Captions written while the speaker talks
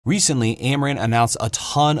Recently, Amaran announced a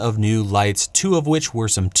ton of new lights, two of which were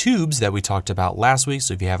some tubes that we talked about last week.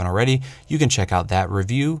 So if you haven't already, you can check out that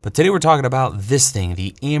review. But today we're talking about this thing,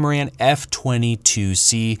 the Amaran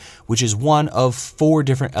F22c, which is one of 4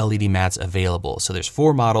 different LED mats available. So there's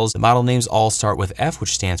 4 models. The model names all start with F,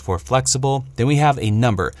 which stands for flexible. Then we have a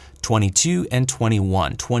number, 22 and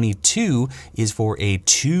 21. 22 is for a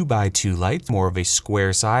 2x2 light, more of a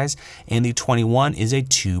square size, and the 21 is a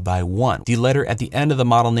 2x1. The letter at the end of the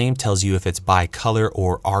model name tells you if it's by color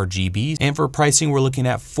or RGB. And for pricing, we're looking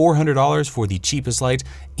at $400 for the cheapest light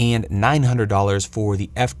and $900 for the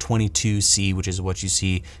F22c, which is what you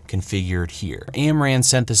see configured here. Amaran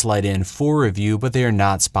sent this light in for review, but they are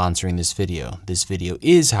not sponsoring this video. This video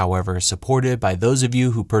is, however, supported by those of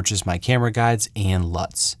you who purchase my camera guides and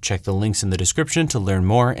LUTs. Check the links in the description to learn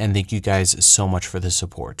more, and thank you guys so much for the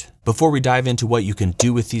support. Before we dive into what you can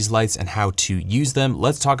do with these lights and how to use them,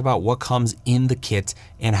 let's talk about what comes in the kit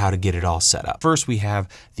and how to get it all set up. First, we have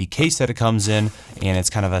the case that it comes in, and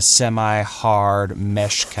it's kind of a semi-hard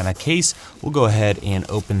mesh kind of case. We'll go ahead and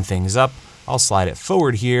open things up. I'll slide it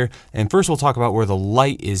forward here. And first we'll talk about where the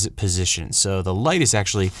light is positioned. So the light is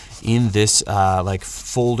actually in this like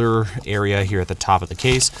folder area here at the top of the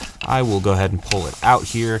case. I will go ahead and pull it out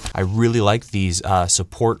here. I really like these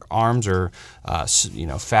support arms or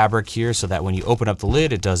fabric here so that when you open up the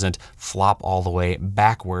lid, it doesn't flop all the way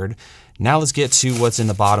backward. Now let's get to what's in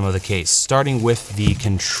the bottom of the case, starting with the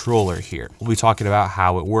controller here. We'll be talking about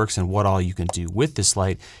how it works and what all you can do with this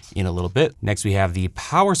light in a little bit. Next, we have the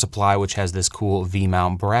power supply, which has this cool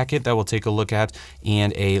V-mount bracket that we'll take a look at,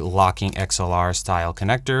 and a locking XLR style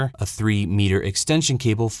connector, a 3-meter extension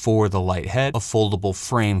cable for the light head, a foldable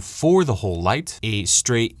frame for the whole light, a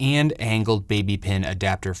straight and angled baby pin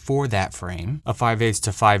adapter for that frame, a 5/8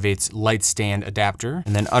 to 5/8 light stand adapter,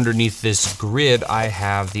 and then underneath this grid, I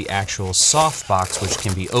have the actual soft box, which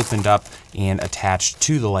can be opened up and attached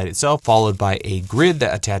to the light itself, followed by a grid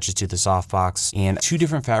that attaches to the softbox and 2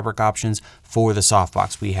 different fabric options for the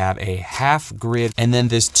softbox. We have a half grid and then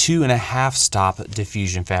this 2.5 stop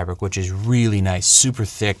diffusion fabric, which is really nice, super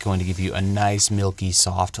thick, going to give you a nice milky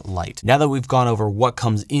soft light. Now that we've gone over what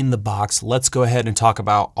comes in the box, let's go ahead and talk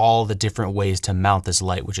about all the different ways to mount this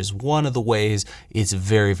light, which is one of the ways it's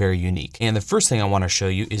very, very unique. And the first thing I want to show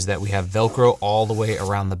you is that we have Velcro all the way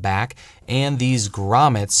around the back and these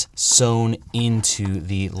grommets sewn into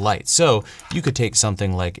the light. So you could take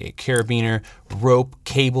something like a carabiner, rope,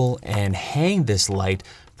 cable, and hang this light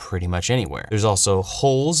pretty much anywhere. There's also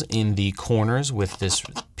holes in the corners with this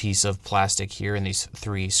piece of plastic here and these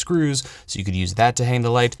 3 screws, so you could use that to hang the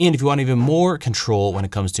light. And if you want even more control when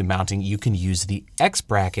it comes to mounting, you can use the X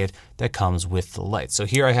bracket that comes with the light. So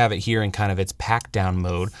here I have it here in kind of its pack down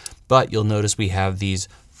mode, but you'll notice we have these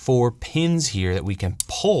 4 pins here that we can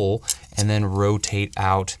pull and then rotate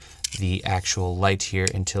out the actual light here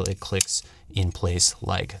until it clicks in place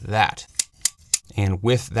like that. And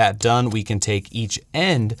with that done, we can take each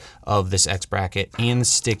end of this X bracket and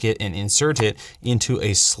stick it and insert it into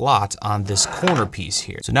a slot on this corner piece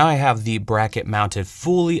here. So now I have the bracket mounted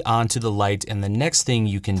fully onto the light, and the next thing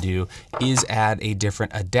you can do is add a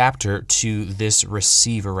different adapter to this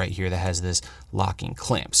receiver right here that has this locking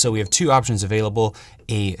clamp. So we have 2 options available,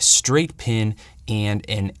 a straight pin and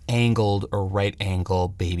an angled or right angle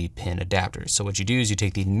baby pin adapter. So what you do is you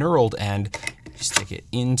take the knurled end, you stick it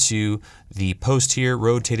into the post here,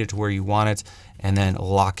 rotate it to where you want it, and then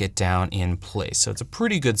lock it down in place. So it's a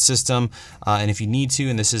pretty good system. And if you need to,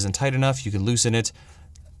 and this isn't tight enough, you can loosen it,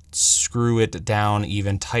 screw it down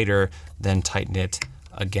even tighter, then tighten it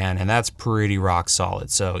again, and that's pretty rock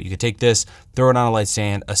solid. So you could take this, throw it on a light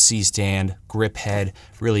stand, a C stand, grip head,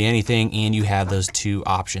 really anything, and you have those 2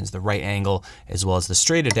 options, the right angle as well as the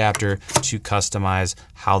straight adapter, to customize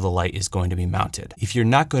how the light is going to be mounted. If you're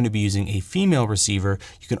not going to be using a female receiver,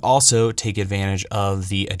 you can also take advantage of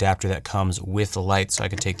the adapter that comes with the light. So I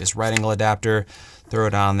could take this right angle adapter, throw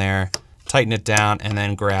it on there, tighten it down, and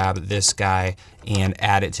then grab this guy and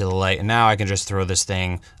add it to the light. And now I can just throw this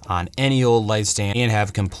thing on any old light stand and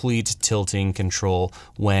have complete tilting control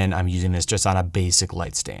when I'm using this just on a basic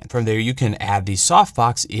light stand. From there, you can add the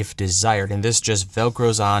softbox if desired, and this just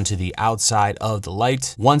Velcros on to the outside of the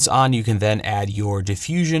light. Once on, you can then add your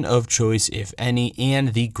diffusion of choice, if any,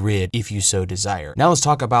 and the grid if you so desire. Now let's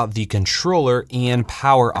talk about the controller and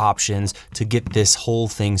power options to get this whole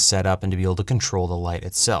thing set up and to be able to control the light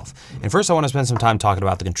itself. And first I want to spend some time talking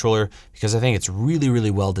about the controller because I think it's really,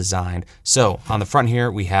 really well designed. So on the front here,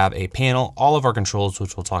 we have a panel, all of our controls,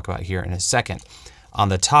 which we'll talk about here in a second. On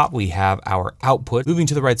the top, we have our output. Moving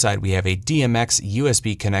to the right side, we have a DMX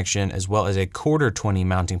USB connection, as well as a 1/4-20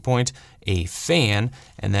 mounting point, a fan,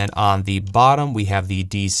 and then on the bottom, we have the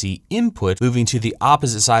DC input. Moving to the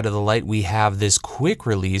opposite side of the light, we have this quick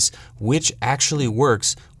release, which actually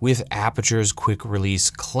works with Aputure's quick release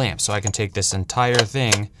clamp. So I can take this entire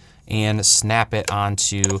thing and snap it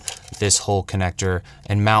onto this whole connector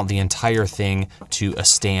and mount the entire thing to a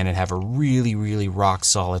stand and have a really, really rock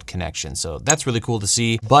solid connection. So that's really cool to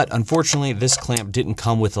see. But unfortunately, this clamp didn't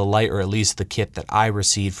come with a light, or at least the kit that I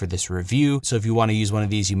received for this review. So if you want to use one of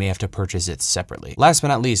these, you may have to purchase it separately. Last but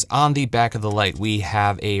not least, on the back of the light, we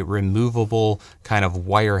have a removable kind of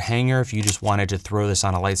wire hanger if you just wanted to throw this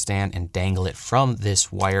on a light stand and dangle it from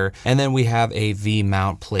this wire. And then we have a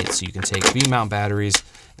V-mount plate. So you can take V-mount batteries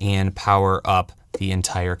and power up the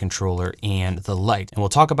entire controller and the light. And we'll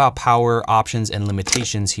talk about power options and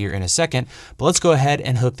limitations here in a second, but let's go ahead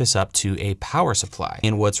and hook this up to a power supply.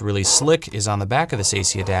 And what's really slick is on the back of this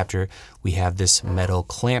AC adapter, we have this metal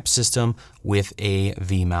clamp system with a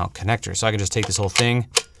V-mount connector. So I can just take this whole thing,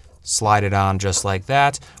 slide it on just like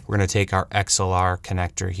that. We're gonna take our XLR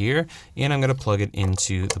connector here, and I'm gonna plug it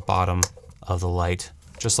into the bottom of the light,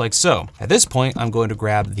 just like so. At this point, I'm going to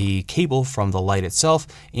grab the cable from the light itself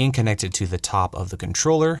and connect it to the top of the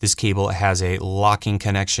controller. This cable has a locking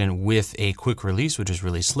connection with a quick release, which is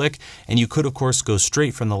really slick. And you could, of course, go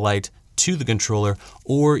straight from the light to the controller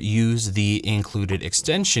or use the included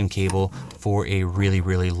extension cable for a really,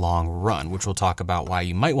 really long run, which we'll talk about why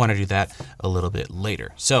you might want to do that a little bit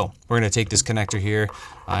later. So we're going to take this connector here.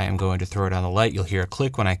 I am going to throw it on the light. You'll hear a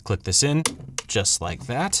click when I click this in, just like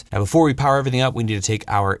that. Now, before we power everything up, we need to take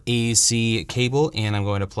our AC cable, and I'm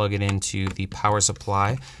going to plug it into the power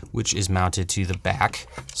supply, which is mounted to the back.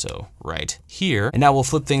 So right here. And now we'll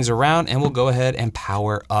flip things around and we'll go ahead and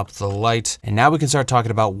power up the light. And now we can start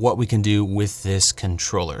talking about what we can do with this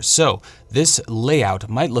controller. So this layout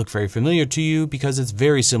might look very familiar to you because it's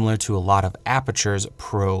very similar to a lot of Aputure's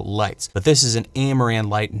Pro lights. But this is an Amaran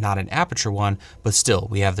light, not an Aputure one, but still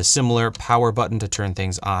we have the similar power button to turn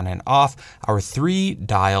things on and off. Our 3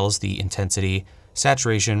 dials, the intensity,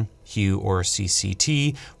 saturation, hue, or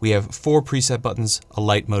CCT. We have 4 preset buttons, a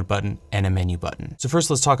light mode button, and a menu button. So first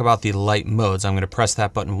let's talk about the light modes. I'm going to press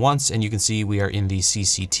that button once and you can see we are in the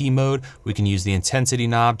CCT mode. We can use the intensity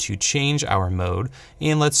knob to change our mode.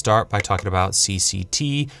 And let's start by talking about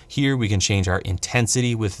CCT. Here we can change our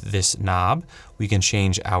intensity with this knob. We can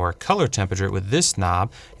change our color temperature with this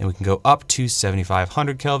knob, and we can go up to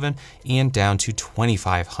 7,500 Kelvin and down to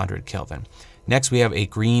 2,500 Kelvin. Next, we have a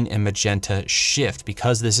green and magenta shift.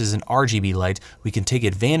 Because this is an RGB light, we can take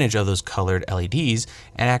advantage of those colored LEDs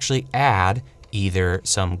and actually add either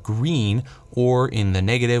some green, or in the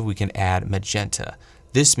negative, we can add magenta.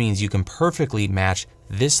 This means you can perfectly match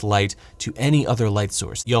this light to any other light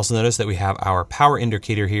source. You also notice that we have our power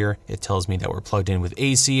indicator here. It tells me that we're plugged in with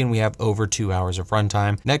AC and we have over 2 hours of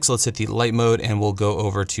runtime. Next, let's hit the light mode and we'll go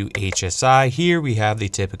over to HSI. Here we have the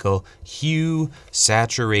typical hue,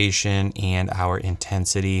 saturation, and our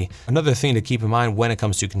intensity. Another thing to keep in mind when it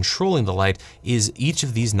comes to controlling the light is each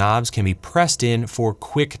of these knobs can be pressed in for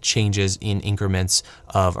quick changes in increments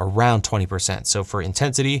of around 20%. So for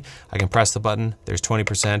intensity, I can press the button, there's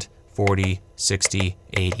 20%, 40, 60,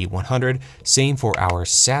 80, 100. Same for our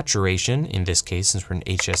saturation. In this case, since we're in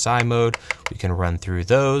HSI mode, we can run through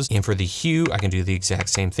those. And for the hue, I can do the exact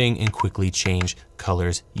same thing and quickly change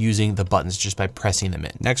colors using the buttons just by pressing them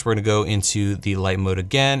in. Next, we're gonna go into the light mode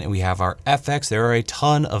again, and we have our FX. There are a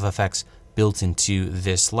ton of effects built into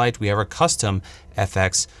this light. We have our custom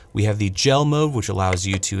FX. We have the gel mode, which allows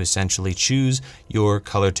you to essentially choose your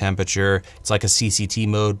color temperature. It's like a CCT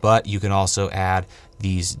mode, but you can also add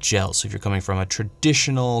these gels. So if you're coming from a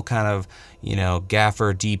traditional kind of,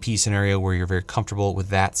 gaffer DP scenario where you're very comfortable with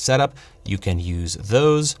that setup, you can use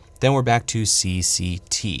those. Then we're back to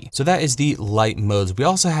CCT. So that is the light modes. We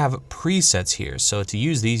also have presets here. So to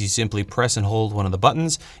use these, you simply press and hold one of the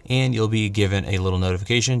buttons and you'll be given a little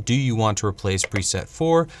notification. Do you want to replace preset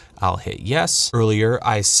 4? I'll hit yes. Earlier,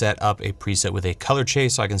 I set up a preset with a color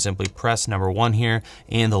chase, so I can simply press number 1 here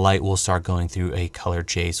and the light will start going through a color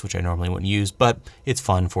chase, which I normally wouldn't use, but it's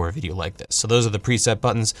fun for a video like this. So those are the preset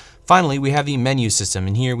buttons. Finally, we have the menu system,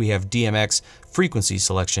 and here we have DMX, frequency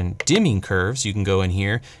selection, dimming curves. You can go in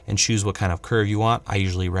here and choose what kind of curve you want. I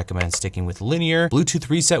usually recommend sticking with linear. Bluetooth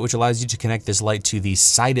reset, which allows you to connect this light to the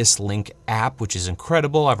Sidus Link app, which is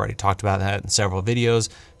incredible. I've already talked about that in several videos.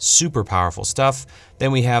 Super powerful stuff.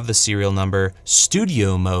 Then we have the serial number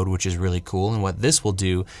studio mode, which is really cool. And what this will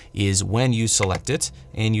do is when you select it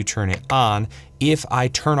and you turn it on, if I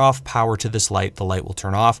turn off power to this light, the light will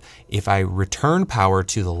turn off. If I return power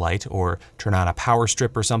to the light or turn on a power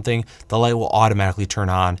strip or something, the light will automatically turn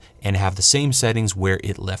on and have the same settings where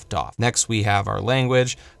it left off. Next, we have our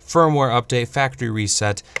language, firmware update, factory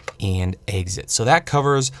reset, and exit. So that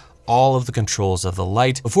covers all of the controls of the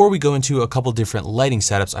light. Before we go into a couple different lighting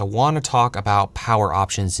setups, I want to talk about power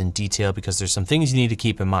options in detail because there's some things you need to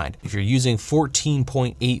keep in mind. If you're using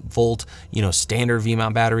 14.8 volt, standard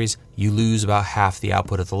V-mount batteries, you lose about half the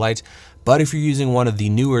output of the light. But if you're using one of the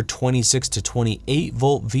newer 26 to 28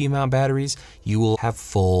 volt V-mount batteries, you will have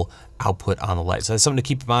full output on the light. So that's something to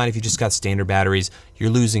keep in mind. If you just got standard batteries, you're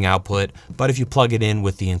losing output. But if you plug it in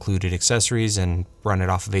with the included accessories and run it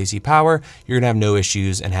off of AC power, you're gonna have no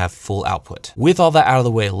issues and have full output. With all that out of the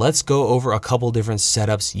way, let's go over a couple different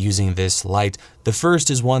setups using this light. The first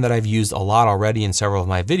is one that I've used a lot already in several of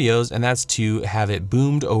my videos, and that's to have it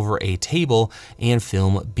boomed over a table and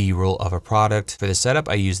film B-roll of a product. For the setup,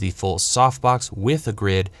 I use the full softbox with a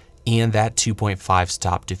grid and that 2.5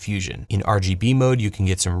 stop diffusion. In RGB mode, you can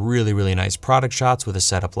get some really nice product shots with a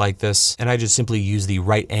setup like this. And I just simply use the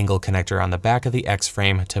right angle connector on the back of the X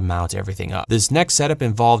frame to mount everything up. This next setup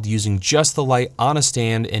involved using just the light on a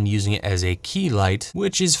stand and using it as a key light,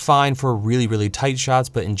 which is fine for really tight shots,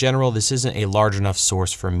 but in general, this isn't a large enough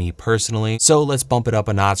source for me personally. So let's bump it up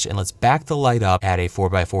a notch and let's back the light up at a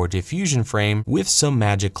 4x4 diffusion frame with some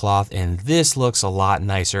magic cloth. And this looks a lot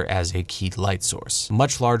nicer as a keyed light source.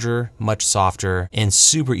 Much larger, much softer, and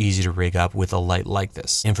super easy to rig up with a light like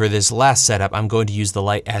this. And for this last setup, I'm going to use the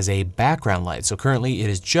light as a background light. So currently it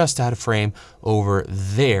is just out of frame over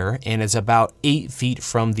there, and it's about 8 feet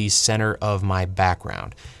from the center of my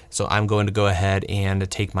background. So I'm going to go ahead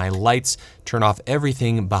and take my lights, turn off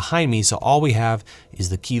everything behind me. So all we have is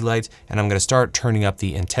the key light, and I'm going to start turning up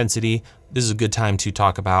the intensity. This is a good time to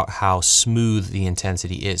talk about how smooth the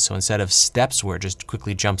intensity is. So instead of steps where it just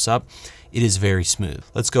quickly jumps up, it is very smooth.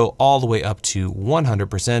 Let's go all the way up to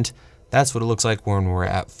 100%. That's what it looks like when we're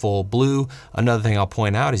at full blue. Another thing I'll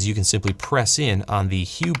point out is you can simply press in on the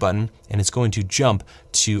hue button and it's going to jump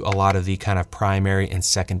to a lot of the kind of primary and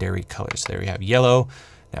secondary colors. There we have yellow.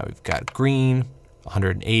 Now we've got green,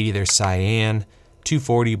 180, there's cyan,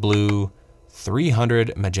 240 blue,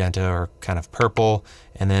 300 magenta or kind of purple,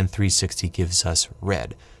 and then 360 gives us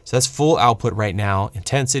red. So that's full output right now.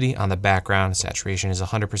 Intensity on the background, saturation is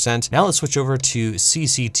 100%. Now let's switch over to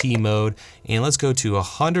CCT mode and let's go to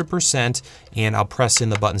 100%, and I'll press in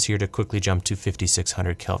the buttons here to quickly jump to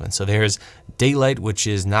 5600 Kelvin. So there's daylight, which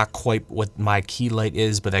is not quite what my key light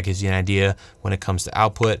is, but that gives you an idea when it comes to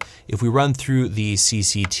output. If we run through the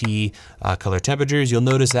CCT color temperatures, you'll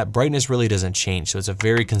notice that brightness really doesn't change. So it's a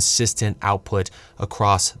very consistent output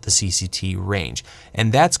across the CCT range.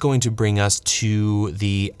 And that's going to bring us to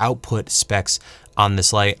the output specs on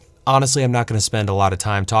this light. Honestly, I'm not going to spend a lot of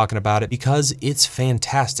time talking about it because it's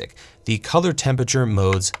fantastic. The color temperature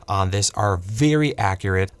modes on this are very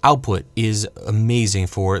accurate. Output is amazing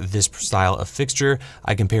for this style of fixture.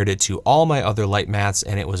 I compared it to all my other light mats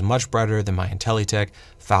and it was much brighter than my Intelitech,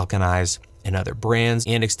 Falcon Eyes, and other brands,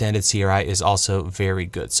 and extended CRI is also very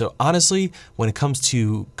good. So honestly, when it comes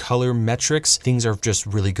to color metrics, things are just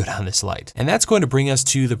really good on this light. And that's going to bring us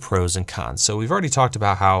to the pros and cons. So we've already talked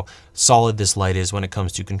about how solid this light is when it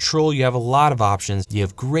comes to control. You have a lot of options. You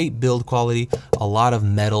have great build quality, a lot of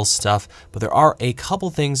metal stuff, but there are a couple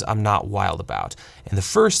things I'm not wild about. And the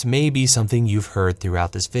first may be something you've heard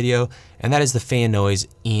throughout this video, and that is the fan noise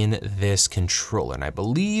in this controller. And I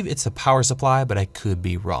believe it's the power supply, but I could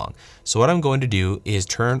be wrong. So what I'm going to do is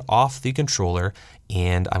turn off the controller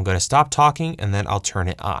and I'm going to stop talking and then I'll turn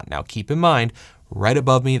it on. Now keep in mind, right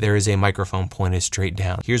above me, there is a microphone pointed straight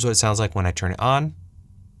down. Here's what it sounds like when I turn it on.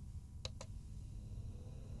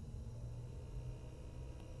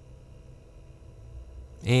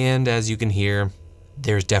 And as you can hear,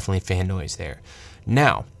 there's definitely fan noise there.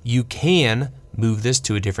 Now, you can move this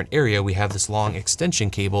to a different area. We have this long extension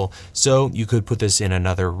cable, so you could put this in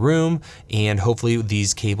another room, and hopefully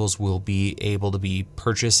these cables will be able to be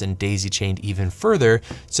purchased and daisy chained even further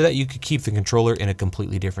so that you could keep the controller in a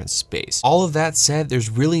completely different space. All of that said, there's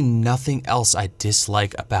really nothing else I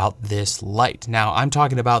dislike about this light. Now, I'm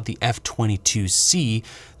talking about the F22c.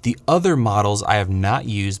 The other models I have not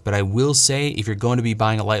used, but I will say if you're going to be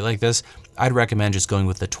buying a light like this, I'd recommend just going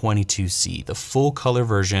with the 22C, the full color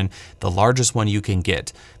version, the largest one you can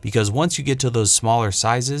get. Because once you get to those smaller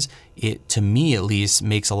sizes, it, to me at least,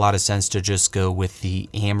 makes a lot of sense to just go with the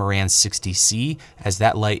Amaran F22c, as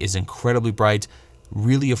that light is incredibly bright,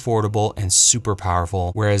 really affordable and super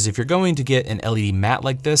powerful. Whereas if you're going to get an LED mat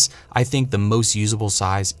like this, I think the most usable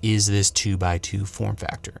size is this 2x2 form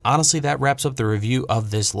factor. Honestly, that wraps up the review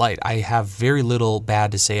of this light. I have very little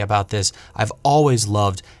bad to say about this. I've always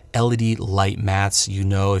loved LED light mats. You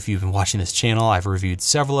know, if you've been watching this channel, I've reviewed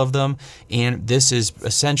several of them, and this is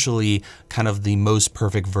essentially kind of the most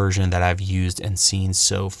perfect version that I've used and seen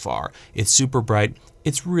so far. It's super bright,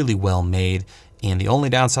 it's really well made, and the only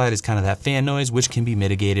downside is kind of that fan noise, which can be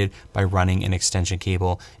mitigated by running an extension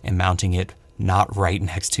cable and mounting it not right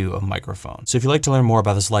next to a microphone. So if you'd like to learn more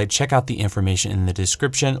about this light, check out the information in the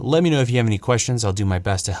description. Let me know if you have any questions. I'll do my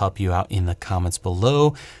best to help you out in the comments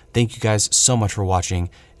below. Thank you guys so much for watching,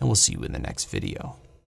 and we'll see you in the next video.